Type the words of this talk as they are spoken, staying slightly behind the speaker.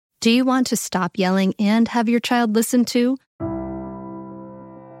Do you want to stop yelling and have your child listen to?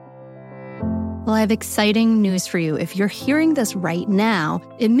 Well, I have exciting news for you. If you're hearing this right now,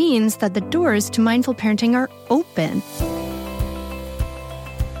 it means that the doors to mindful parenting are open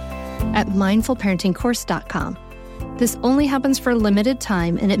at mindfulparentingcourse.com. This only happens for a limited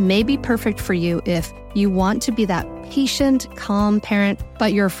time, and it may be perfect for you if you want to be that patient, calm parent,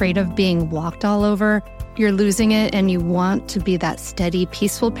 but you're afraid of being walked all over. You're losing it, and you want to be that steady,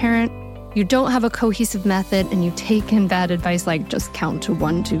 peaceful parent. You don't have a cohesive method, and you take in bad advice like just count to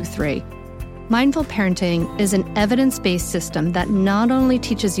 1, 2, 3. Mindful parenting is an evidence-based system that not only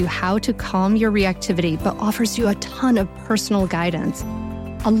teaches you how to calm your reactivity, but offers you a ton of personal guidance.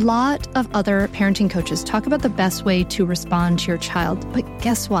 A lot of other parenting coaches talk about the best way to respond to your child, but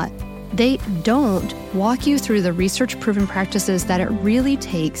guess what? They don't walk you through the research-proven practices that it really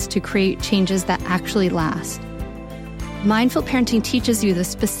takes to create changes that actually last. Mindful parenting teaches you the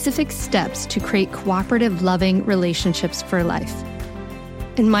specific steps to create cooperative, loving relationships for life.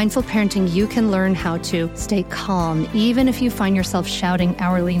 In mindful parenting, you can learn how to stay calm, even if you find yourself shouting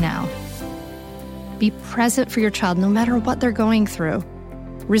hourly now. Be present for your child no matter what they're going through.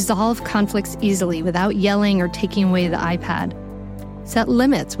 Resolve conflicts easily without yelling or taking away the iPad. Set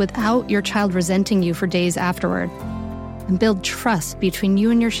limits without your child resenting you for days afterward. And build trust between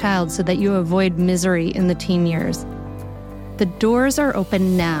you and your child so that you avoid misery in the teen years. The doors are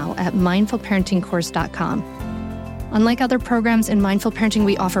open now at mindfulparentingcourse.com. Unlike other programs in Mindful Parenting,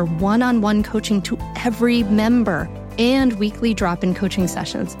 we offer one-on-one coaching to every member and weekly drop-in coaching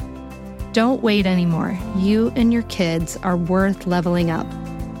sessions. Don't wait anymore. You and your kids are worth leveling up.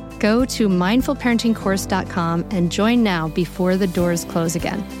 Go to mindfulparentingcourse.com and join now before the doors close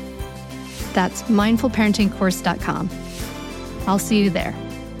again. That's mindfulparentingcourse.com. I'll see you there.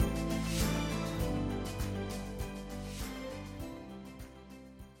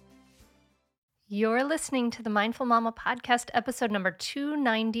 You're listening to the Mindful Mama podcast, episode number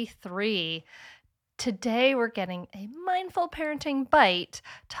 293. Today, we're getting a mindful parenting bite,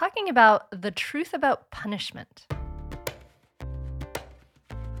 talking about the truth about punishment.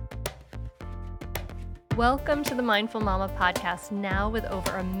 Welcome to the Mindful Mama podcast, now with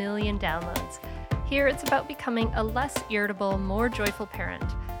over 1 million downloads. Here, it's about becoming a less irritable, more joyful parent.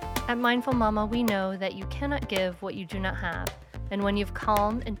 At Mindful Mama, we know that you cannot give what you do not have, and when you've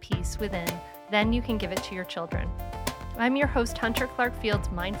calm and peace within, then you can give it to your children. I'm your host, Hunter Clark-Fields,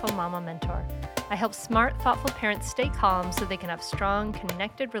 Mindful Mama Mentor. I help smart, thoughtful parents stay calm so they can have strong,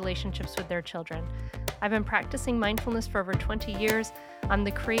 connected relationships with their children. I've been practicing mindfulness for over 20 years. I'm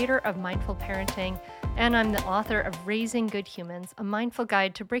the creator of Mindful Parenting, and I'm the author of Raising Good Humans, a mindful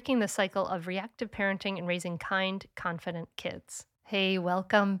guide to breaking the cycle of reactive parenting and raising kind, confident kids. Hey,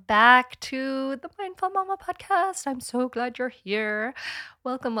 welcome back to the Mindful Mama podcast. I'm so glad you're here.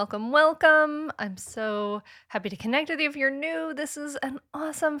 Welcome, welcome, welcome. I'm so happy to connect with you. If you're new, this is an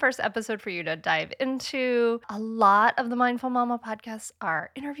awesome first episode for you to dive into. A lot of the Mindful Mama podcasts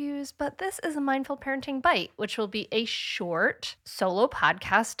are interviews, but this is a Mindful Parenting Bite, which will be a short solo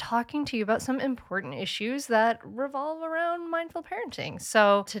podcast talking to you about some important issues that revolve around mindful parenting.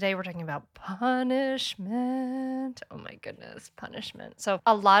 So today we're talking about punishment. Oh my goodness, punishment. So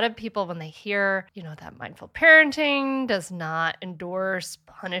a lot of people, when they hear, that mindful parenting does not endorse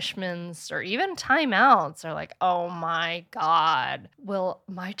punishments or even timeouts, are like, oh my God, will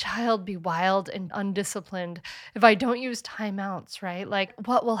my child be wild and undisciplined if I don't use timeouts, right? Like,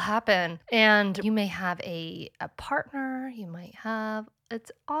 what will happen? And you may have a partner,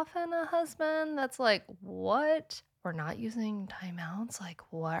 it's often a husband that's like, what? We're not using timeouts? Like,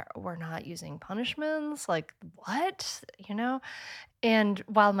 what? We're not using punishments? Like, what? And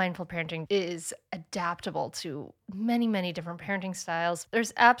while mindful parenting is adaptable to many, many different parenting styles,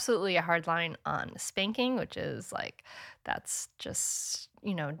 there's absolutely a hard line on spanking, which is like, that's just,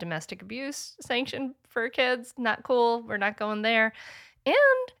 domestic abuse sanctioned for kids. Not cool. We're not going there. And,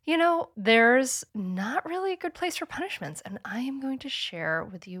 there's not really a good place for punishments, and I am going to share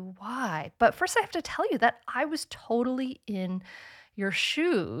with you why. But first, I have to tell you that I was totally in your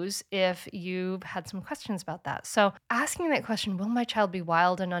shoes if you've had some questions about that. So asking that question, will my child be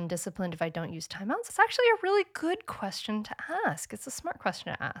wild and undisciplined if I don't use timeouts? It's actually a really good question to ask. It's a smart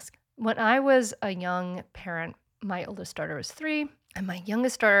question to ask. When I was a young parent, my oldest daughter was 3. And my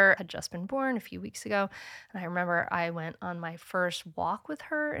youngest daughter had just been born a few weeks ago. And I remember I went on my first walk with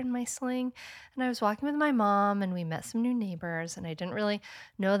her in my sling. And I was walking with my mom, and we met some new neighbors, and I didn't really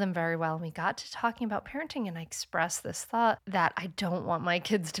know them very well. And we got to talking about parenting, and I expressed this thought that I don't want my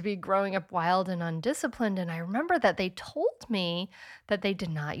kids to be growing up wild and undisciplined. And I remember that they told me that they did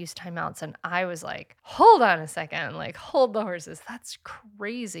not use timeouts. And I was like, hold on a second, like, hold the horses. That's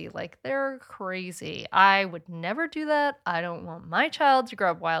crazy. Like, they're crazy. I would never do that. I don't want my child to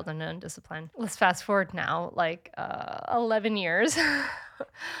grow up wild and undisciplined. Let's fast forward now, like 11 years.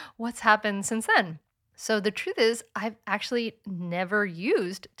 What's happened since then? So the truth is, I've actually never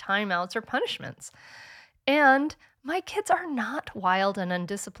used timeouts or punishments. And my kids are not wild and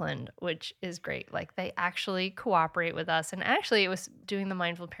undisciplined, which is great. Like, they actually cooperate with us. And actually, it was doing the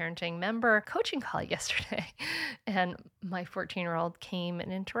mindful parenting member coaching call yesterday. And my 14-year-old came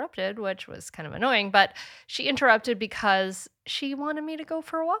and interrupted, which was kind of annoying. But she interrupted because she wanted me to go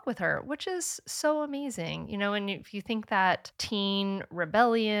for a walk with her, which is so amazing. And if you think that teen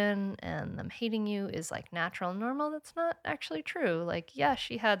rebellion and them hating you is like natural and normal, that's not actually true. Like, yeah,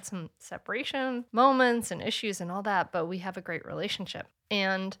 she had some separation moments and issues and all that, but we have a great relationship.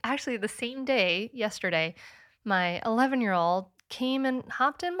 And actually, the same day, yesterday, my 11-year-old came and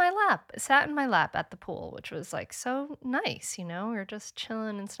hopped in my lap, sat in my lap at the pool, which was like so nice. We were just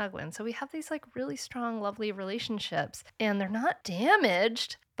chilling and snuggling. So we have these like really strong, lovely relationships, and they're not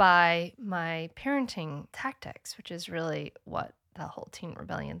damaged by my parenting tactics, which is really what the whole teen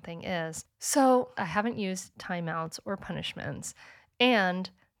rebellion thing is. So I haven't used timeouts or punishments, and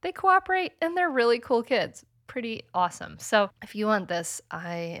they cooperate, and they're really cool kids. Pretty awesome. So if you want this,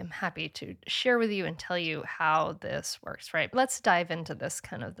 I am happy to share with you and tell you how this works, right? Let's dive into this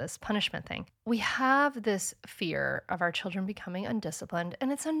punishment thing. We have this fear of our children becoming undisciplined,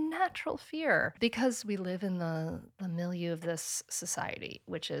 and it's a natural fear because we live in the milieu of this society,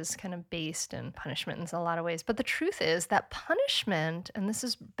 which is kind of based in punishment in a lot of ways. But the truth is that punishment, and this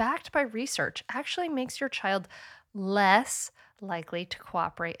is backed by research, actually makes your child less likely to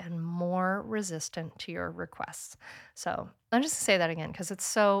cooperate and more resistant to your requests. So I'm just going to say that again because it's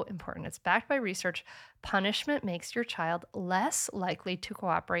so important. It's backed by research. Punishment makes your child less likely to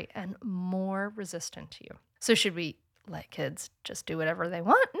cooperate and more resistant to you. So should we let kids just do whatever they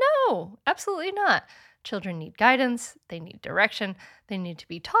want? No, absolutely not. Children need guidance. They need direction. They need to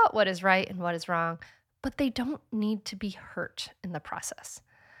be taught what is right and what is wrong, but they don't need to be hurt in the process.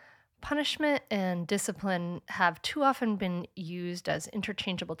 Punishment and discipline have too often been used as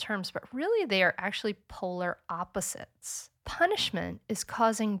interchangeable terms, but really they are actually polar opposites. Punishment is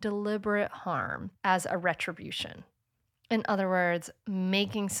causing deliberate harm as a retribution. In other words,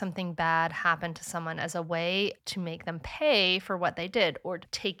 making something bad happen to someone as a way to make them pay for what they did, or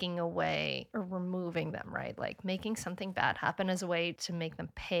taking away or removing them, right? Like making something bad happen as a way to make them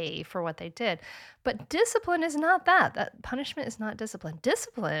pay for what they did. But discipline is not that. That punishment is not discipline.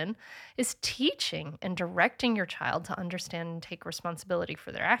 Discipline is teaching and directing your child to understand and take responsibility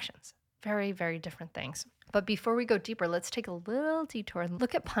for their actions. Very, very different things. But before we go deeper, let's take a little detour and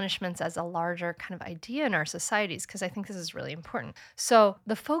look at punishments as a larger kind of idea in our societies, because I think this is really important. So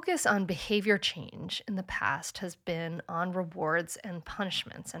the focus on behavior change in the past has been on rewards and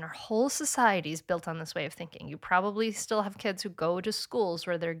punishments, and our whole society is built on this way of thinking. You probably still have kids who go to schools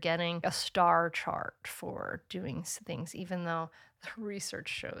where they're getting a star chart for doing things, even though the research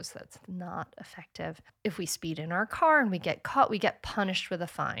shows that's not effective. If we speed in our car and we get caught, we get punished with a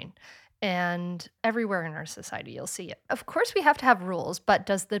fine. And everywhere in our society, you'll see it. Of course, we have to have rules, but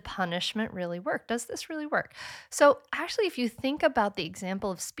does the punishment really work? Does this really work? So actually, if you think about the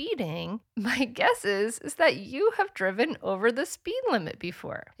example of speeding, my guess is that you have driven over the speed limit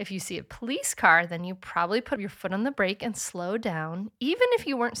before. If you see a police car, then you probably put your foot on the brake and slow down, even if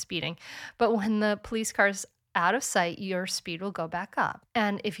you weren't speeding. But when the police car's out of sight, your speed will go back up.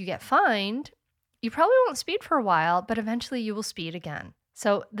 And if you get fined, you probably won't speed for a while, but eventually you will speed again.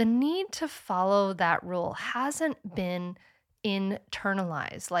 So the need to follow that rule hasn't been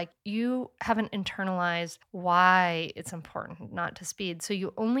internalized. Like, you haven't internalized why it's important not to speed. So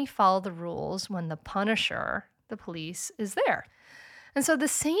you only follow the rules when the punisher, the police, is there. And so the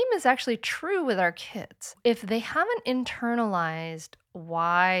same is actually true with our kids. If they haven't internalized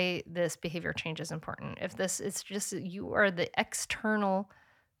why this behavior change is important, if this is just you are the external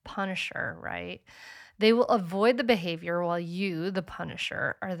punisher, right? They will avoid the behavior while you, the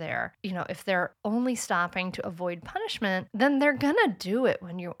punisher, are there. If they're only stopping to avoid punishment, then they're gonna do it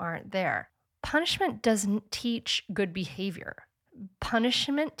when you aren't there. Punishment doesn't teach good behavior.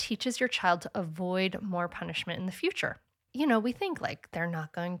 Punishment teaches your child to avoid more punishment in the future. we think like they're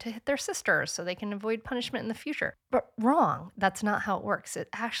not going to hit their sister so they can avoid punishment in the future. But wrong. That's not how it works. It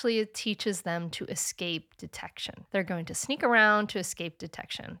teaches them to escape detection. They're going to sneak around to escape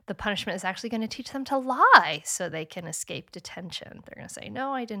detection. The punishment is actually going to teach them to lie so they can escape detention. They're going to say,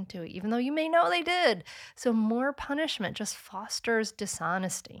 no, I didn't do it, even though you may know they did. So more punishment just fosters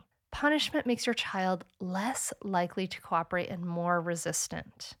dishonesty. Punishment makes your child less likely to cooperate and more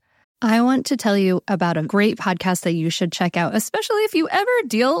resistant. I want to tell you about a great podcast that you should check out, especially if you ever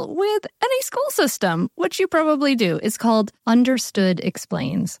deal with any school system, which you probably do. It's called Understood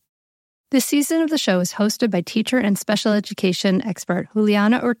Explains. This season of the show is hosted by teacher and special education expert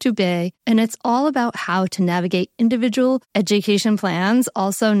Juliana Urtubey, and it's all about how to navigate individual education plans,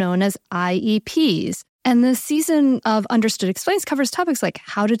 also known as IEPs. And this season of Understood Explains covers topics like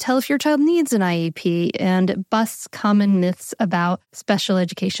how to tell if your child needs an IEP and busts common myths about special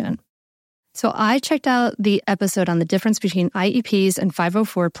education. So I checked out the episode on the difference between IEPs and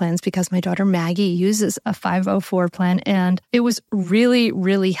 504 plans because my daughter Maggie uses a 504 plan, and it was really,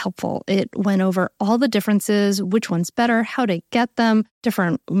 really helpful. It went over all the differences, which one's better, how to get them,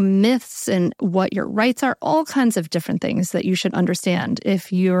 different myths and what your rights are, all kinds of different things that you should understand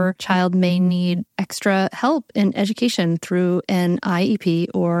if your child may need extra help in education through an IEP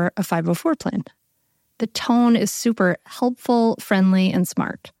or a 504 plan. The tone is super helpful, friendly, and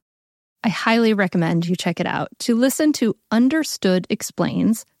smart. I highly recommend you check it out. To listen to Understood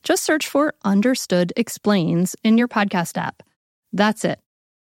Explains, just search for Understood Explains in your podcast app. That's it.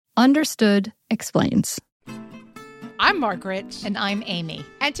 Understood Explains. I'm Margaret. And I'm Amy.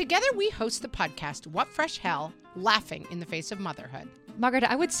 And together we host the podcast, What Fresh Hell? Laughing in the Face of Motherhood. Margaret,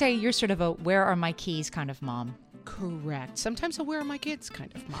 I would say you're sort of a where are my keys kind of mom. Correct. Sometimes a where are my kids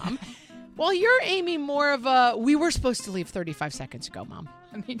kind of mom. Well, you're, Amy, more of a we were supposed to leave 35 seconds ago, mom.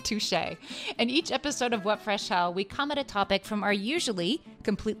 I mean, touche. In each episode of What Fresh Hell, we come at a topic from our usually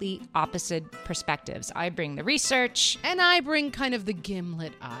completely opposite perspectives. I bring the research. And I bring kind of the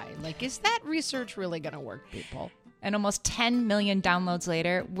gimlet eye. Like, is that research really going to work, people? And almost 10 million downloads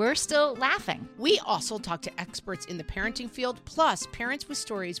later, we're still laughing. We also talk to experts in the parenting field, plus parents with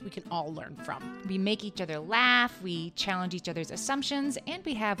stories we can all learn from. We make each other laugh, we challenge each other's assumptions, and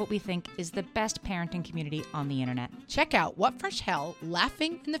we have what we think is the best parenting community on the internet. Check out What Fresh Hell?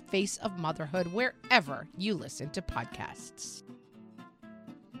 Laughing in the Face of Motherhood wherever you listen to podcasts.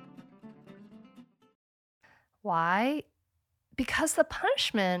 Why? Because the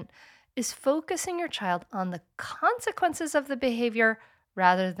punishment is focusing your child on the consequences of the behavior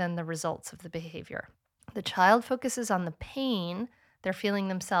rather than the results of the behavior. The child focuses on the pain they're feeling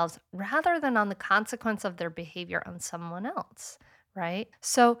themselves rather than on the consequence of their behavior on someone else, right?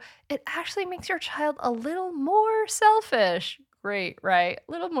 So it actually makes your child a little more selfish. Great, right?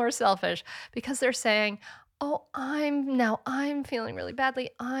 A little more selfish because they're saying, oh, I'm feeling really badly.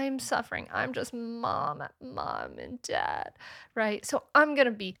 I'm suffering. I'm just mom and dad, right? So I'm going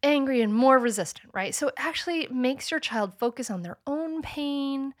to be angry and more resistant, right? So it actually makes your child focus on their own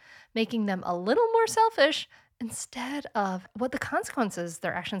pain, making them a little more selfish instead of what the consequences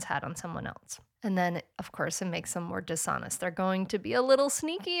their actions had on someone else. And then, of course, it makes them more dishonest. They're going to be a little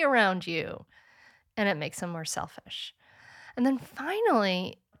sneaky around you, and it makes them more selfish. And then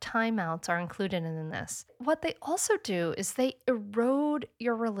finally, timeouts are included in this. What they also do is they erode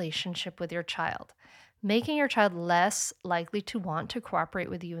your relationship with your child, making your child less likely to want to cooperate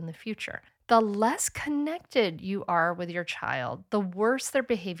with you in the future. The less connected you are with your child, the worse their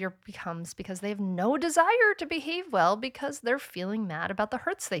behavior becomes because they have no desire to behave well because they're feeling mad about the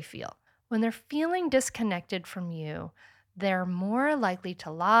hurts they feel. When they're feeling disconnected from you, they're more likely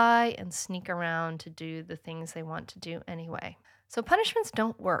to lie and sneak around to do the things they want to do anyway. So punishments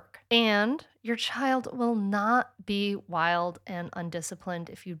don't work, and your child will not be wild and undisciplined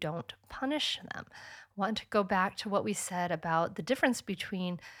if you don't punish them. I want to go back to what we said about the difference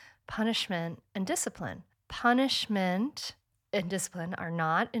between punishment and discipline. Punishment and discipline are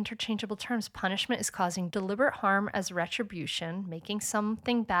not interchangeable terms. Punishment is causing deliberate harm as retribution, making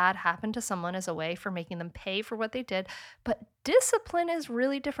something bad happen to someone as a way for making them pay for what they did. But discipline is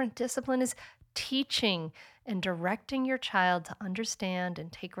really different. Discipline is teaching and directing your child to understand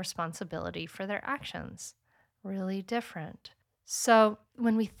and take responsibility for their actions. Really different. So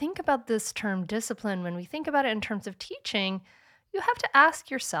when we think about this term discipline, when we think about it in terms of teaching, you have to ask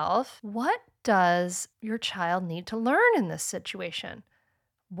yourself, what does your child need to learn in this situation?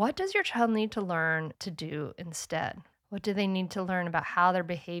 What does your child need to learn to do instead? What do they need to learn about how their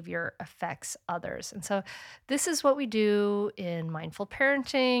behavior affects others? And so this is what we do in mindful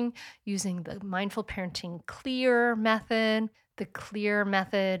parenting, using the mindful parenting CLEAR method. The CLEAR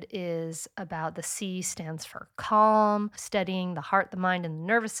method is about the C stands for calm, steadying the heart, the mind, and the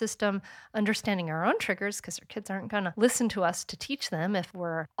nervous system, understanding our own triggers, because our kids aren't going to listen to us to teach them if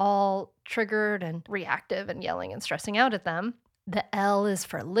we're all triggered and reactive and yelling and stressing out at them. The L is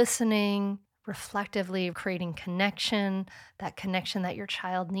for listening, reflectively creating connection, that connection that your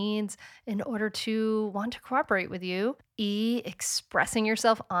child needs in order to want to cooperate with you. E, expressing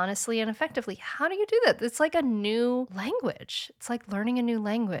yourself honestly and effectively. How do you do that? It's like a new language. It's like learning a new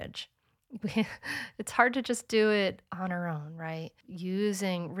language. It's hard to just do it on our own, right?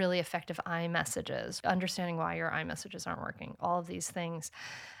 Using really effective iMessages, understanding why your iMessages aren't working, all of these things.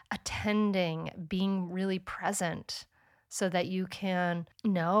 Attending, being really present, so that you can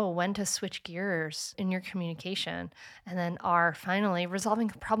know when to switch gears in your communication. And then R, finally, resolving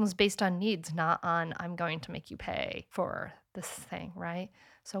problems based on needs, not on I'm going to make you pay for this thing, right?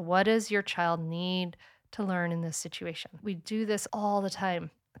 So what does your child need to learn in this situation? We do this all the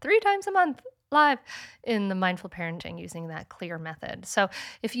time, 3 times a month, live in the Mindful Parenting using that CLEAR method. So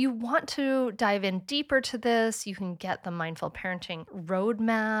if you want to dive in deeper to this, you can get the Mindful Parenting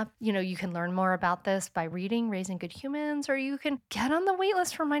Roadmap. You can learn more about this by reading Raising Good Humans, or you can get on the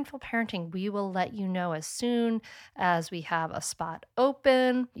waitlist for Mindful Parenting. We will let you know as soon as we have a spot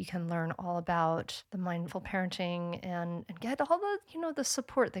open. You can learn all about the Mindful Parenting and get all the, the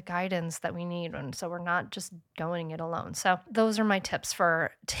support, the guidance that we need. And so we're not just going it alone. So those are my tips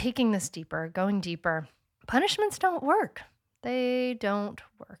for taking this deeper, going deeper. Punishments don't work. They don't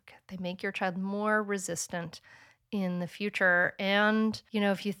work. They make your child more resistant in the future. And,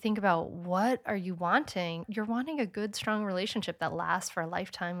 if you think about what are you wanting, you're wanting a good, strong relationship that lasts for a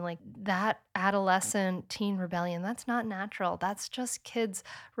lifetime. Like that adolescent teen rebellion, that's not natural. That's just kids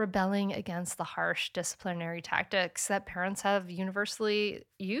rebelling against the harsh disciplinary tactics that parents have universally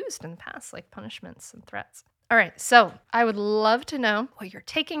used in the past, like punishments and threats. All right, so I would love to know what you're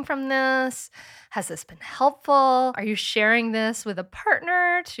taking from this. Has this been helpful? Are you sharing this with a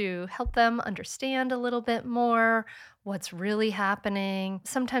partner to help them understand a little bit more what's really happening?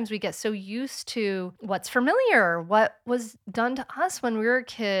 Sometimes we get so used to what's familiar, what was done to us when we were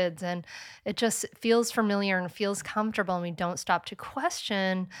kids, and it just feels familiar and feels comfortable, and we don't stop to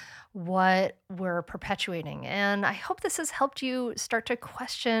question what we're perpetuating. And I hope this has helped you start to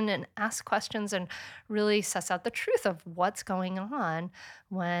question and ask questions and really suss out the truth of what's going on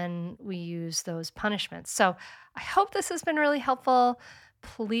when we use those punishments. So I hope this has been really helpful.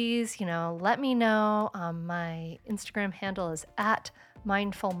 Please, let me know. My Instagram handle is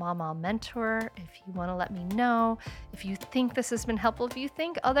 @MindfulMamaMentor. If you want to let me know, if you think this has been helpful, if you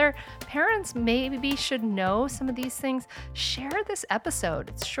think other parents maybe should know some of these things, share this episode.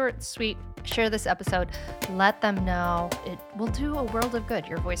 It's short, sweet. Share this episode. Let them know. It will do a world of good.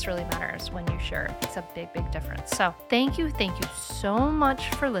 Your voice really matters when you share. It makes a big, big difference. So thank you so much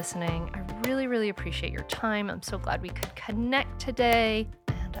for listening. I really, really appreciate your time. I'm so glad we could connect today,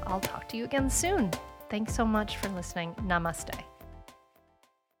 and I'll talk to you again soon. Thanks so much for listening. Namaste.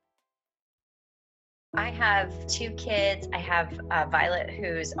 I have 2 kids. I have Violet,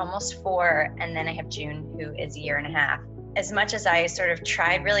 who's almost 4, and then I have June, who is 1.5 years. As much as I sort of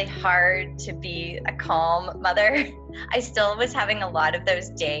tried really hard to be a calm mother, I still was having a lot of those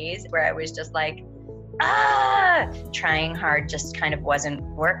days where I was just like, trying hard just kind of wasn't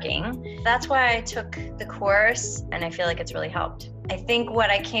working. That's why I took the course, and I feel like it's really helped. I think what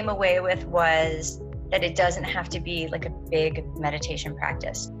I came away with was that it doesn't have to be like a big meditation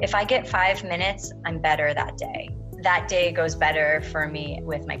practice. If I get 5 minutes, I'm better that day. That day goes better for me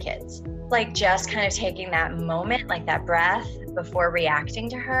with my kids. Like just kind of taking that moment, like that breath before reacting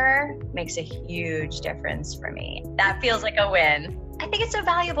to her makes a huge difference for me. That feels like a win. I think it's so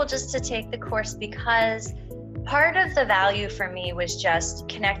valuable just to take the course because part of the value for me was just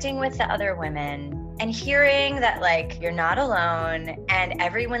connecting with the other women and hearing that like you're not alone and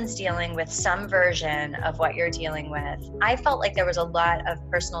everyone's dealing with some version of what you're dealing with. I felt like there was a lot of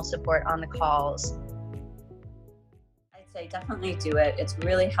personal support on the calls. I'd say definitely do it. It's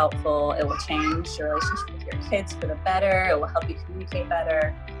really helpful. It will change your relationship with your kids for the better. It will help you communicate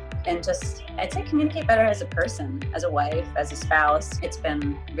better. And just, I'd say communicate better as a person, as a wife, as a spouse. It's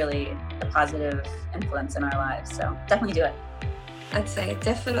been really a positive influence in our lives. So definitely do it. I'd say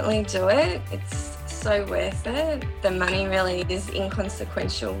definitely do it. It's so worth it. The money really is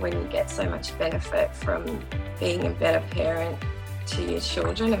inconsequential when you get so much benefit from being a better parent to your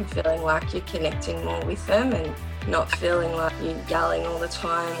children and feeling like you're connecting more with them and not feeling like you're yelling all the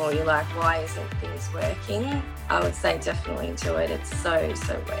time or you're like, why isn't things working? I would say definitely do it. It's so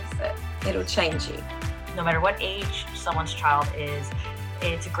worth it. It'll change you. No matter what age someone's child is,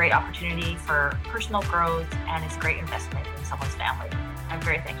 It's a great opportunity for personal growth, and it's a great investment in someone's family. I'm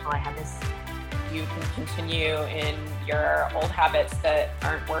very thankful I had this. You can continue in your old habits that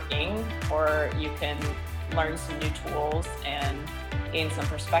aren't working, or you can learn some new tools and gain some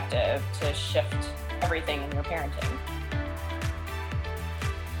perspective to shift everything in your parenting.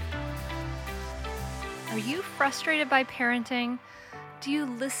 Are you frustrated by parenting? Do you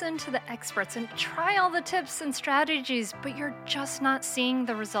listen to the experts and try all the tips and strategies, but you're just not seeing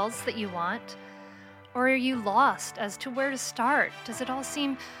the results that you want? Or are you lost as to where to start? Does it all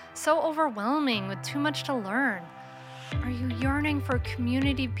seem so overwhelming with too much to learn? Are you yearning for a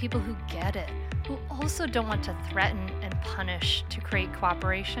community of people who get it, who also don't want to threaten and punish to create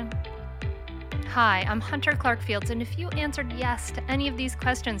cooperation? Hi, I'm Hunter Clark-Fields, and if you answered yes to any of these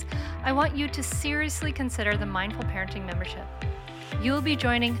questions, I want you to seriously consider the Mindful Parenting membership. You will be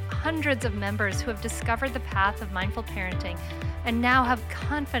joining hundreds of members who have discovered the path of mindful parenting and now have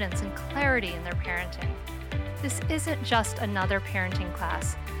confidence and clarity in their parenting. This isn't just another parenting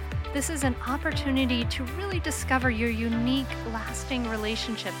class. This is an opportunity to really discover your unique, lasting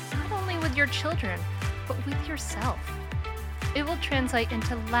relationship, not only with your children, but with yourself. It will translate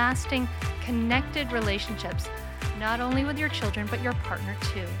into lasting, connected relationships, not only with your children, but your partner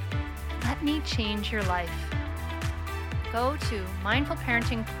too. Let me change your life. Go to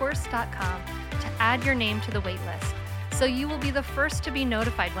mindfulparentingcourse.com to add your name to the waitlist, so you will be the first to be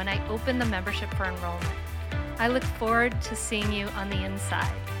notified when I open the membership for enrollment. I look forward to seeing you on the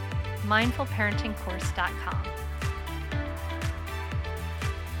inside. mindfulparentingcourse.com.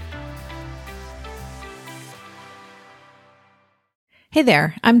 Hey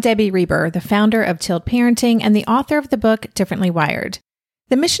there, I'm Debbie Reber, the founder of Tilt Parenting and the author of the book Differently Wired.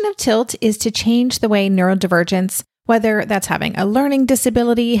 The mission of Tilt is to change the way neurodivergence, whether that's having a learning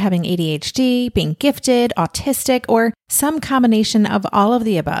disability, having ADHD, being gifted, autistic, or some combination of all of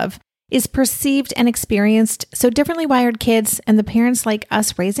the above, is perceived and experienced so differently wired kids and the parents like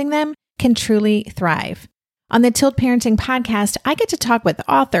us raising them can truly thrive. On the Tilt Parenting podcast, I get to talk with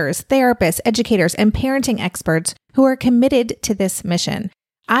authors, therapists, educators, and parenting experts who are committed to this mission.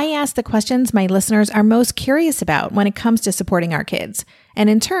 I ask the questions my listeners are most curious about when it comes to supporting our kids. And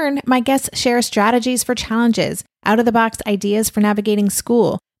in turn, my guests share strategies for challenges, out-of-the-box ideas for navigating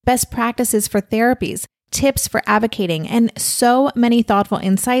school, best practices for therapies, tips for advocating, and so many thoughtful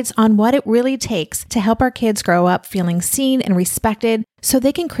insights on what it really takes to help our kids grow up feeling seen and respected so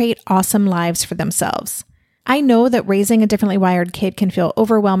they can create awesome lives for themselves. I know that raising a differently wired kid can feel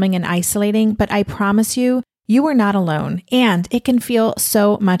overwhelming and isolating, but I promise you, you are not alone, and it can feel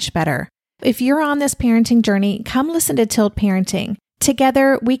so much better. If you're on this parenting journey, come listen to Tilt Parenting.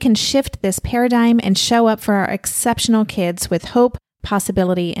 Together, we can shift this paradigm and show up for our exceptional kids with hope,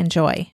 possibility, and joy.